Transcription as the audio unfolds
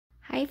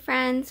Hi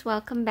friends,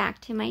 welcome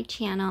back to my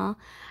channel.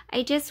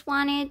 I just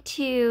wanted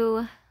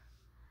to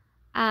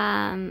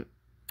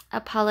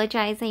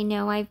apologize. I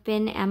know I've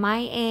been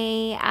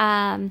MIA.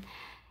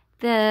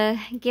 The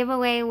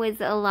giveaway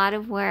was a lot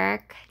of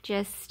work,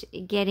 just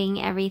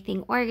getting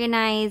everything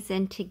organized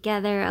and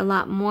together, a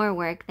lot more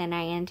work than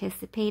I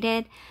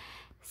anticipated.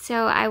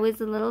 So I was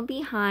a little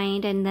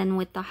behind, and then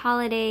with the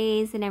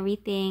holidays and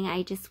everything,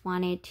 I just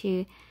wanted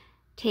to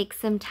take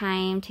some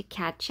time to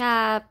catch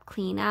up,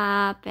 clean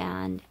up,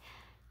 and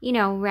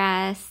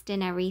rest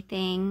and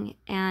everything.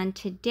 And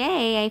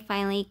today I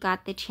finally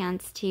got the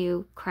chance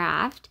to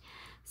craft.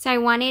 So I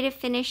wanted to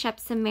finish up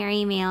some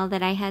Merry Mail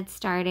that I had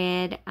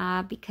started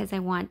because I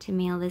want to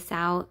mail this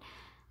out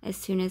as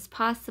soon as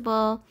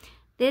possible.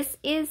 This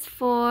is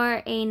for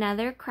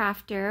another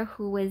crafter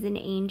who was an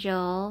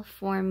angel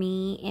for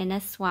me in a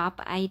swap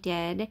I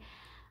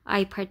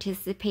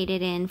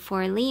participated in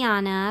for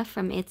Liana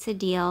from It's a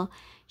Deal.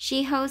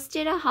 She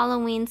hosted a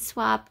Halloween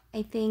swap,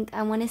 I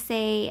want to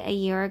say a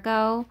year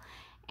ago,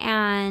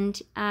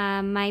 and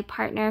my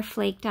partner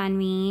flaked on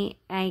me.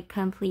 I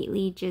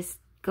completely just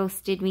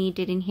ghosted me,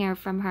 didn't hear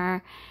from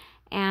her,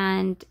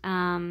 and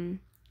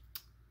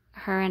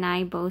her and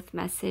I both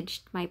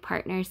messaged my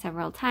partner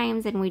several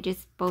times, and we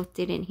just both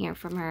didn't hear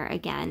from her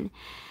again.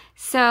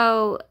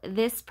 So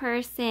this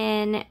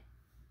person,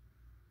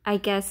 I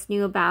guess,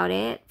 knew about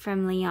it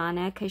from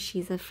Liana because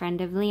she's a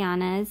friend of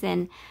Liana's,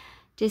 and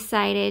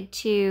decided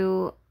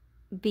to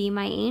be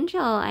my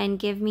angel and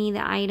give me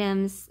the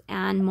items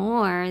and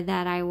more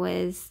that I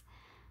was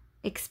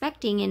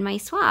expecting in my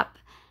swap.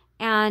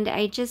 And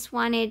I just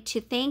wanted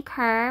to thank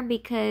her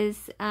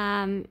because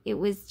it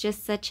was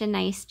just such a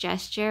nice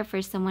gesture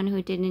for someone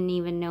who didn't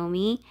even know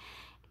me.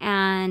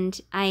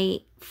 And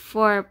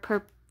for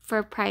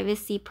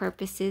privacy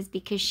purposes,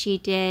 because she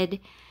did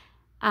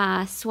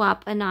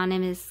swap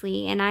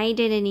anonymously, and I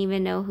didn't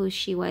even know who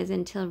she was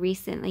until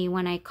recently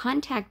when I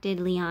contacted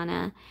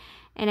Liana,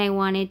 and I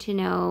wanted to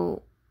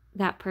know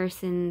that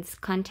person's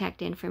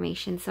contact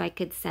information so I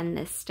could send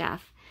this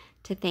stuff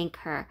to thank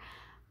her.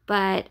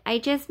 But I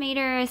just made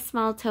her a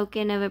small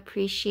token of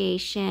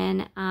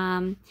appreciation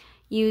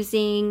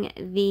using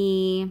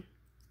the,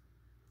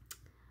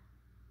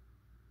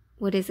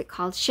 what is it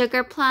called?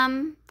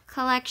 Sugarplum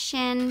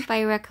collection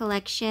by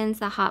Recollections,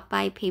 the Hot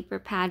Buy paper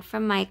pad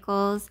from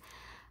Michaels.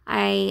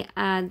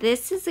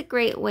 This is a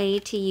great way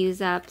to use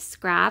up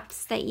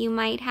scraps that you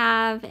might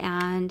have,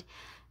 and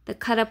the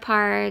cut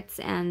aparts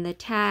and the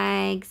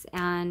tags,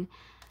 and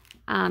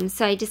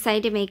so I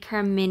decided to make her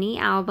a mini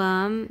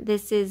album.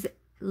 This is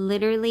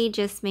literally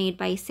just made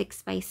by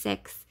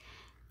 6x6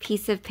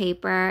 piece of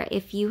paper.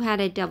 If you had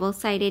a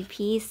double-sided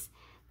piece,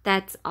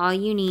 that's all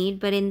you need,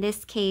 but in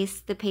this case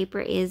the paper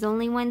is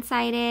only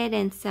one-sided,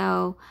 and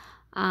so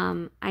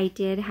I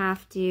did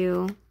have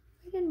to,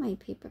 where did my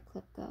paper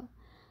clip go?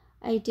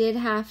 I did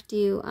have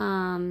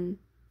to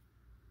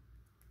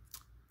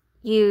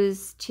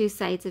use two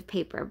sides of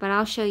paper, but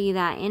I'll show you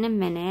that in a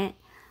minute.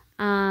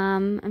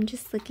 I'm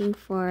just looking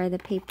for the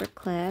paper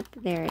clip.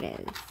 There it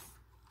is.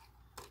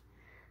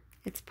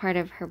 It's part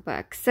of her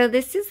book. So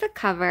this is the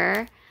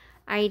cover.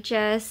 I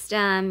just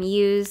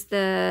used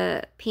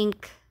the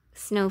pink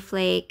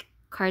snowflake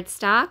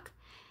cardstock,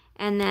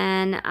 and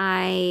then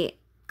I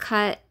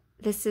cut,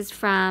 this is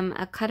from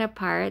a cut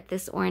apart,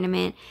 this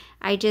ornament.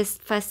 I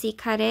just fussy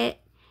cut it,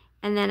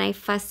 and then I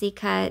fussy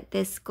cut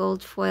this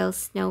gold foil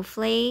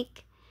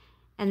snowflake,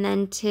 and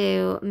then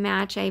to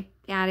match I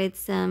added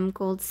some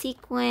gold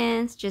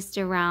sequins just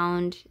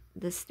around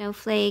the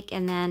snowflake,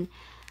 and then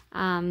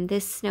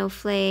this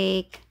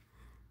snowflake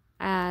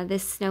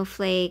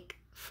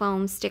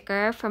foam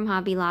sticker from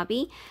Hobby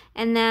Lobby,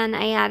 and then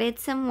I added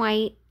some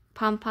white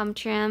pom-pom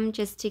trim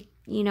just to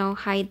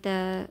hide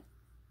the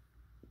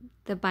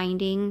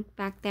binding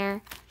back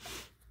there.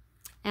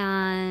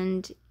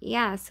 And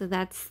yeah, so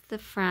that's the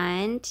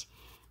front.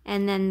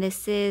 And then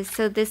this is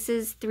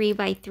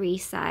 3x3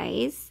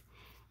 size,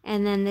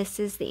 and then this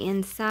is the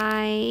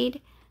inside.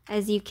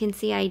 As you can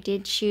see, I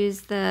did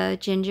choose the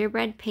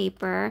gingerbread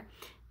paper.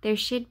 There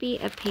should be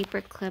a paper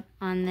clip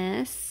on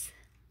this.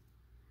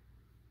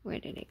 Where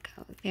did it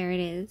go? There it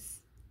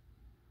is.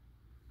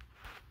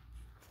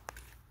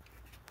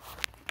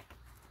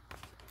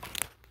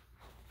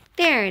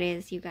 There it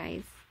is, you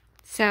guys.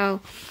 So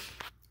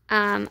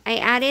I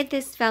added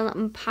this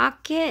vellum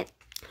pocket.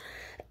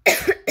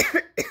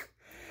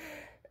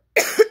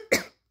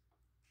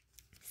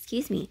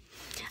 Excuse me.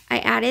 I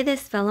added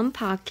this vellum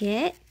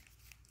pocket,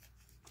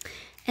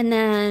 and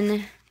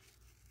then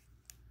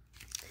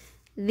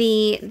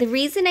the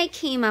reason I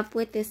came up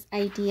with this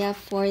idea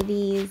for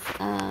these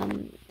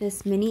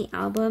this mini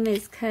album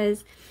is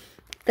because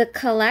the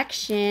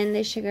collection,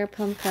 the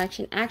sugarplum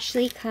collection,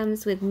 actually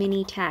comes with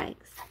mini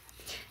tags,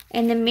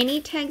 and the mini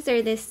tags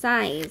are this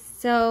size.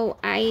 So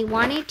I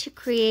wanted to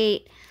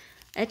create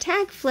a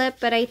tag flip,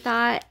 but I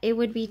thought it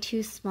would be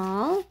too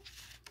small,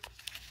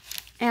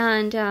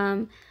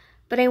 and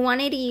but I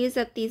wanted to use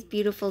up these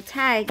beautiful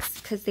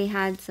tags because they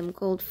had some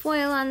gold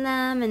foil on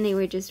them and they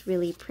were just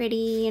really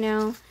pretty,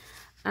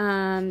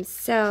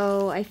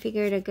 So I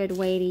figured a good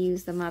way to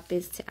use them up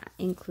is to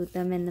include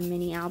them in the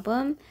mini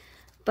album,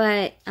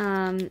 but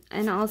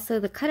and also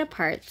the cut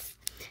aparts.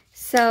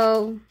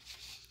 So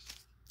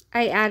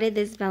I added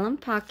this vellum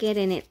pocket,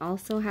 and it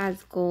also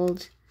has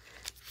gold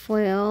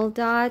foil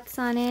dots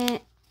on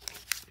it.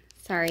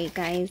 Sorry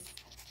guys,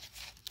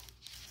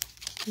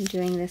 I'm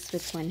doing this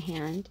with one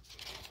hand.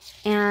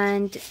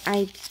 And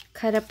I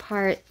cut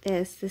apart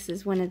this. This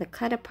is one of the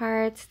cut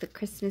aparts, the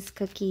Christmas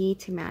cookie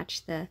to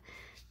match the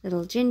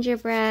little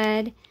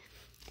gingerbread.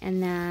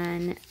 And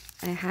then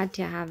I had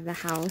to have the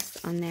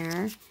house on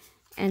there.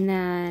 And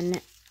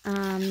then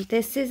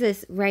this is a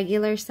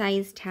regular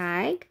size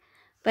tag,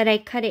 but I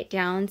cut it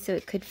down so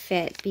it could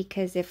fit,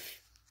 because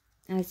if,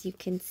 as you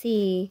can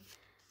see,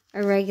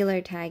 a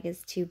regular tag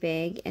is too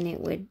big and it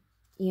would,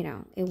 you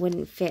know, it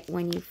wouldn't fit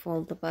when you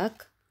fold the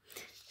book.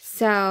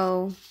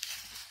 So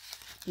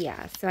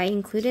yeah, so I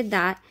included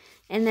that.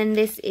 And then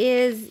this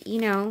is, you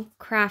know,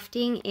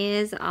 crafting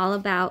is all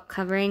about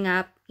covering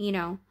up, you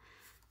know,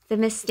 the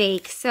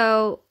mistakes.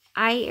 So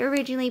I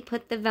originally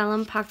put the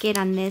vellum pocket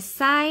on this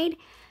side,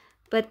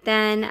 but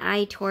then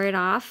I tore it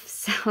off.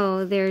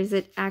 So there's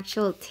an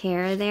actual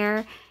tear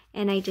there,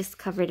 and I just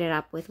covered it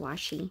up with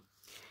washi.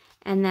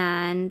 And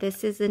then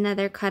this is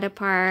another cut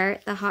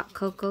apart, the hot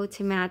cocoa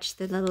to match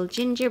the little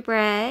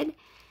gingerbread.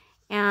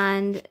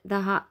 And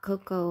the hot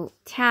cocoa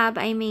tab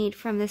I made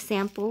from the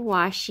sample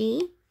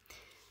washi.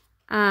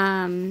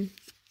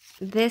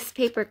 This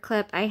paper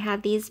clip, I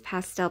had these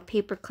pastel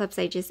paper clips.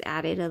 I just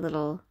added a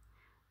little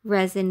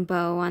resin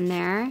bow on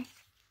there.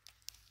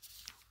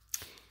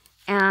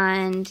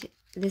 And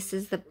this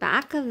is the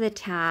back of the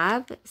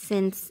tab.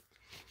 Since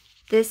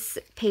this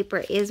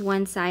paper is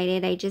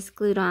one-sided, I just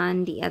glued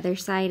on the other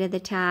side of the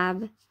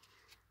tab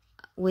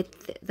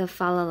with the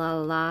fa la la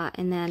la.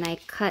 And then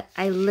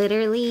I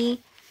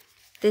literally,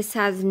 this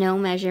has no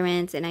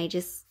measurements, and I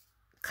just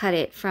cut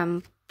it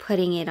from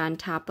putting it on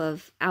top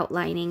of,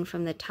 outlining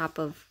from the top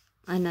of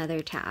another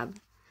tab.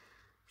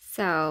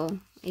 So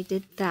I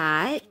did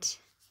that.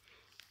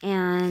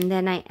 And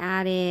then I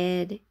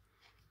added,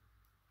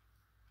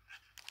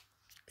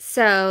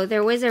 so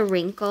there was a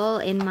wrinkle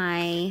in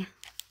my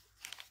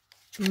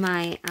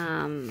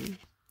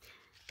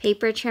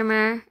paper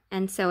trimmer,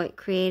 and so it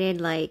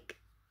created like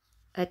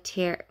a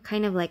tear,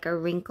 kind of like a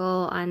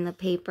wrinkle on the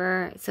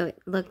paper, so it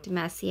looked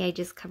messy. I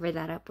just covered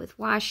that up with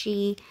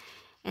washi,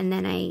 and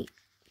then I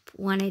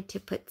wanted to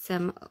put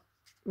some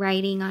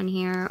writing on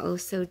here, "Oh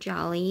So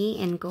Jolly,"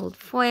 in gold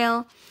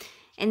foil.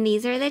 And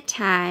these are the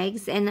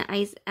tags, and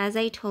as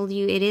I told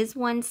you, it is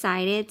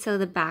one-sided, so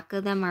the back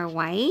of them are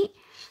white.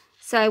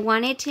 So I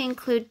wanted to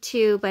include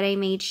two, but I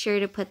made sure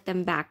to put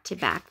them back to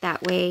back.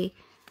 That way,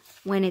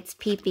 when it's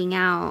peeping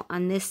out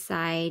on this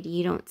side,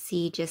 you don't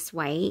see just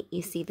white,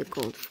 you see the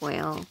gold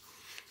foil.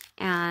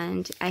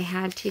 And I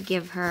had to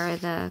give her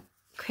the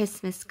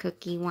Christmas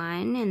cookie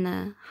one and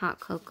the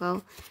hot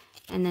cocoa,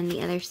 and then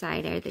the other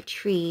side are the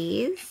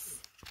trees.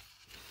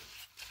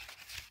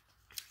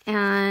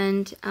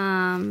 And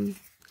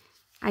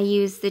I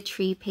used the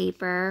tree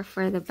paper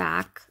for the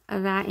back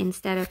of that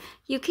instead of,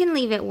 you can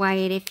leave it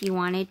white if you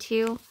wanted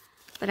to,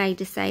 but I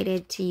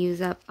decided to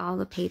use up all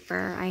the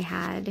paper I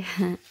had.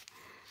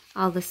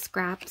 All the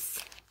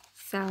scraps.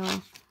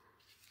 So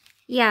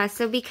yeah,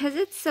 so because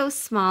it's so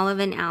small of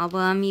an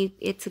album,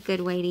 it's a good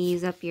way to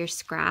use up your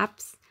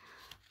scraps.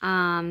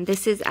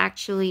 This is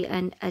actually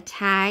a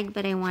tag,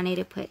 but I wanted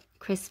to put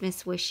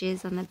Christmas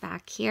wishes on the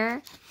back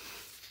here.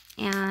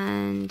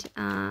 And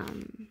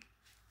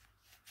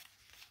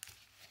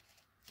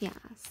yeah,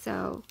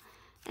 so,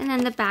 and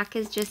then the back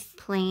is just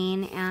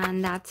plain,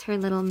 and that's her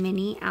little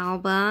mini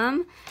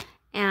album.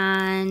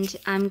 And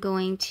I'm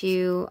going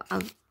to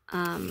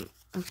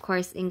of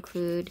course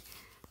include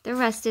the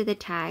rest of the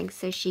tags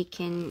so she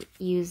can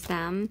use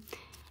them.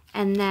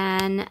 And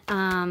then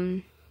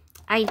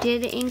I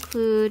did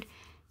include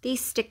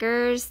these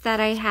stickers that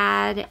I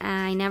had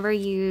and I never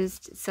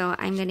used, so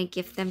I'm going to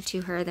gift them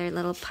to her. They're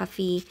little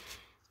puffy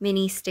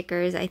mini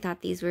stickers. I thought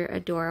these were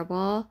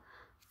adorable.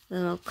 The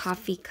little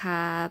coffee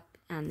cup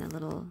and the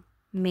little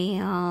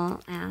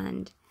mail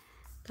and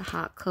the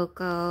hot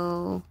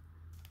cocoa,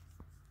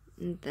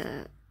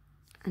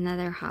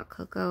 another hot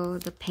cocoa,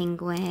 the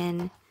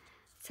penguin.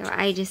 So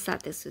I just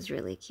thought this was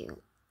really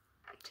cute.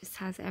 It just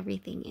has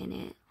everything in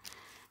it.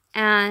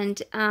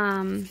 And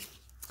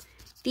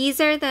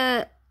these are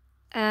the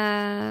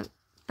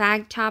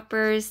bag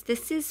toppers.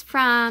 This is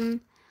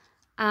from,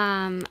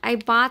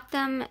 I bought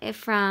them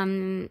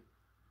from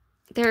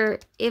their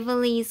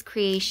Ively's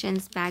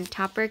Creations bag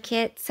topper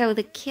kit. So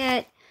the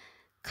kit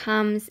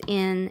comes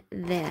in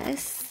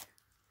this.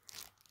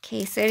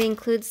 Okay, so it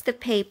includes the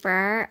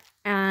paper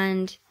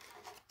and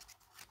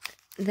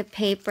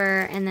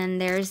then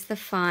there's the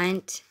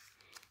font,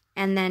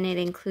 and then it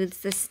includes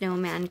the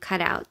snowman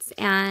cutouts,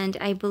 and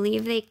I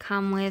believe they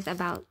come with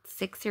about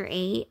 6 or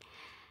 8.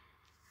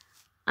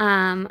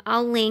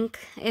 I'll link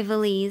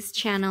Ively's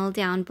channel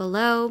down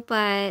below,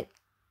 but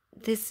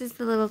this is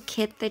the little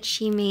kit that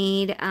she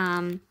made.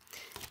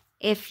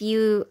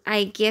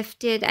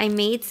 I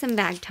made some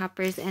bag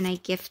toppers and I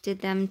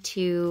gifted them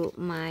to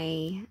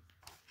my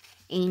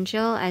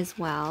angel as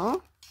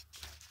well.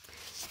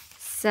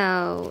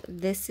 So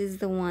these are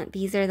the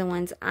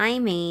ones I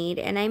made,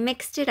 and I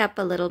mixed it up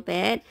a little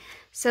bit.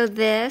 So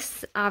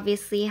this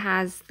obviously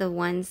has the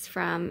ones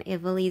from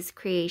Ively's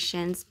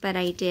Creations, but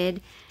I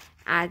did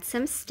add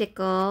some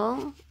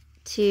stickle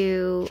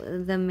to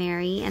the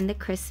Merry and the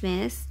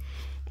Christmas,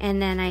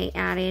 and then I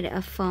added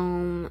a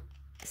foam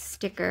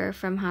sticker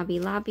from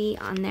Hobby Lobby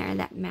on there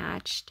that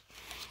matched.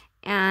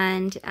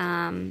 And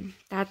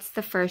that's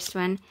the first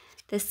one.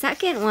 The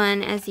second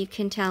one, as you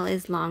can tell,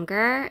 is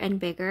longer and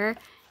bigger.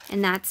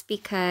 And that's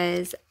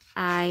because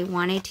I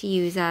wanted to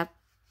use up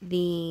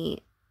the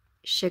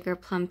sugar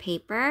plum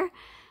paper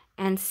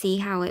and see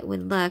how it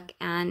would look.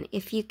 And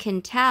if you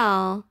can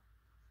tell,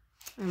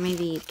 or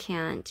maybe you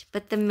can't,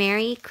 but the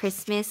Merry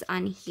Christmas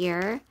on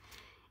here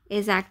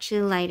is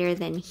actually lighter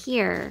than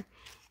here.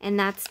 And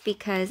that's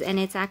because, and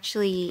it's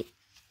actually,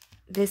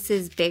 this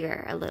is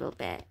bigger a little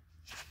bit.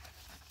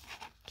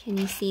 Can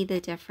you see the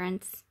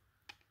difference?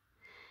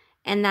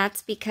 And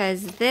that's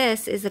because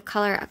this is a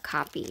color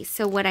copy.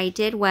 So what I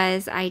did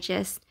was I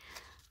just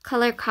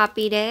color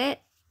copied it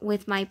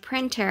with my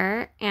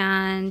printer,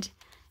 and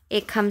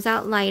it comes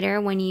out lighter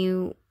when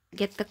you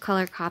get the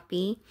color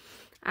copy.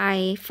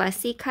 I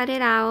fussy cut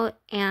it out,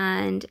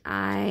 and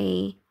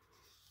I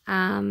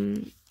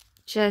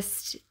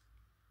just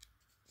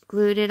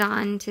glued it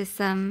on to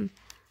some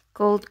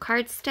gold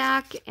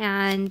cardstock,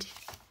 and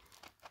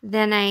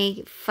then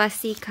I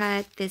fussy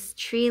cut this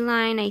tree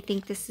line. I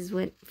think this is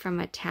from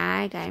a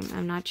tag.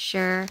 I'm not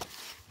sure.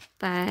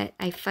 But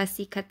I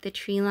fussy cut the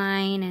tree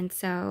line. And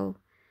so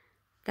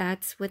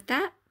that's what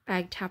that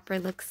bag topper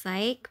looks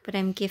like. But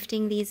I'm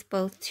gifting these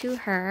both to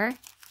her.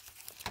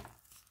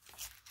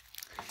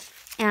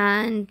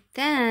 And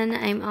then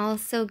I'm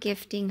also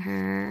gifting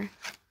her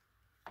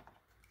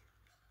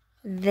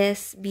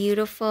this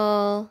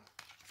beautiful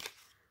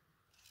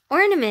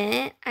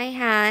ornament I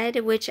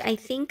had, which I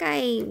think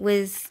I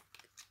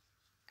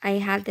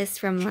had this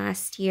from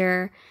last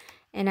year,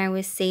 and I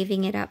was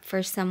saving it up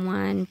for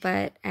someone,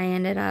 but I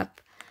ended up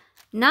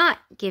not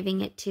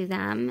giving it to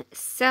them.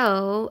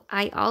 So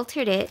I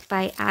altered it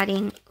by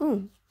adding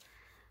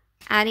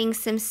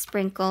some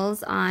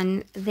sprinkles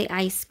on the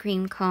ice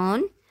cream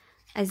cone.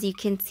 As you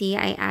can see,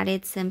 I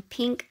added some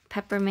pink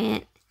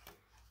peppermint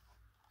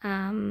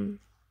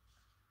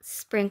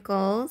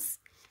sprinkles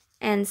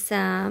and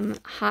some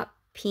hot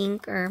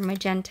pink or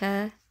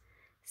magenta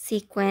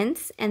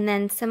sequins, and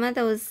then some of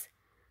those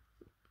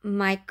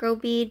micro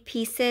bead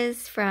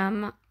pieces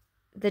from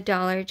the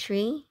Dollar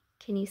Tree.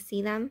 Can you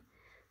see them?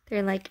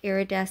 They're like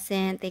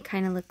iridescent. They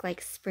kind of look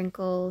like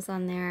sprinkles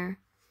on there.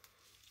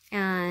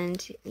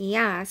 And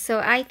yeah, so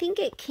I think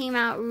it came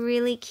out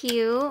really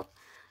cute.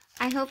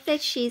 I hope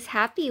that she's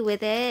happy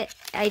with it.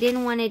 I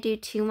didn't want to do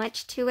too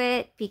much to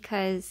it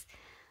because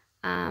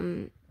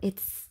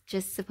it's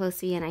just supposed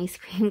to be an ice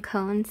cream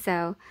cone.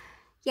 So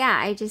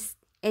yeah,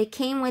 it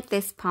came with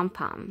this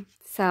pom-pom.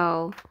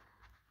 So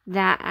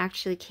that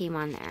actually came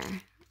on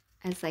there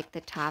as like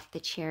the top, the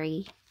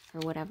cherry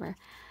or whatever.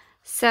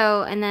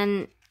 So, and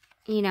then,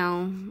 you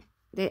know,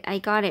 I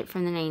got it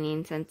from the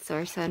 99-cent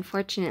store. So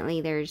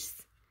unfortunately there's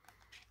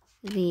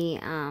the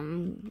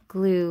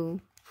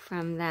glue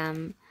from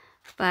them.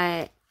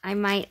 But I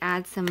might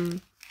add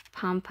some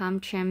pom-pom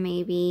trim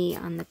maybe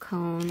on the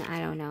cone. I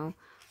don't know.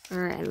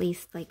 Or at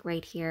least like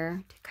right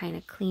here to kind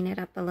of clean it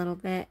up a little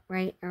bit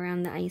right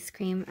around the ice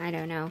cream. I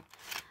don't know.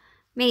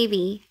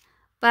 Maybe.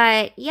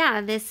 But yeah,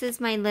 this is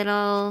my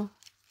little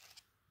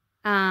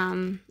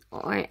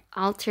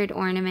altered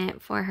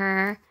ornament for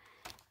her.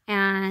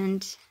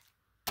 And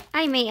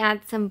I may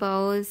add some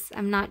bows.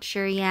 I'm not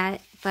sure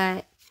yet.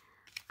 But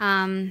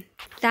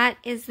that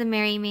is the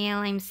Merry mail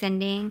I'm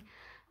sending.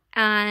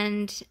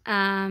 And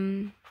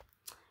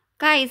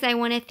guys, I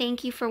want to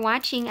thank you for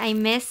watching. I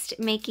missed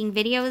making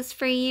videos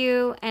for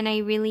you, and I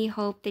really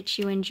hope that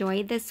you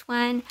enjoyed this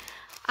one.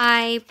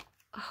 I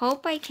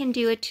hope I can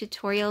do a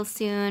tutorial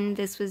soon.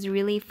 This was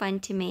really fun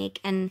to make,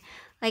 and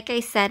like I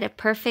said, a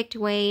perfect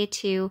way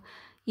to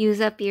use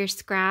up your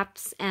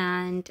scraps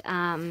and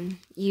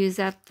use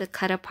up the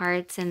cut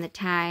aparts and the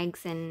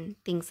tags and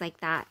things like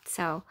that.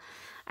 So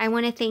I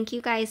want to thank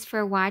you guys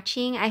for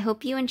watching. I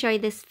hope you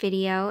enjoyed this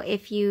video.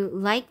 If you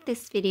like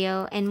this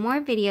video and more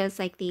videos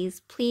like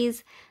these,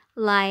 please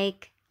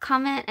like,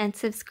 comment, and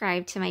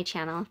subscribe to my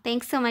channel.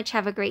 Thanks so much.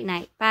 Have a great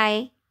night.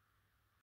 Bye.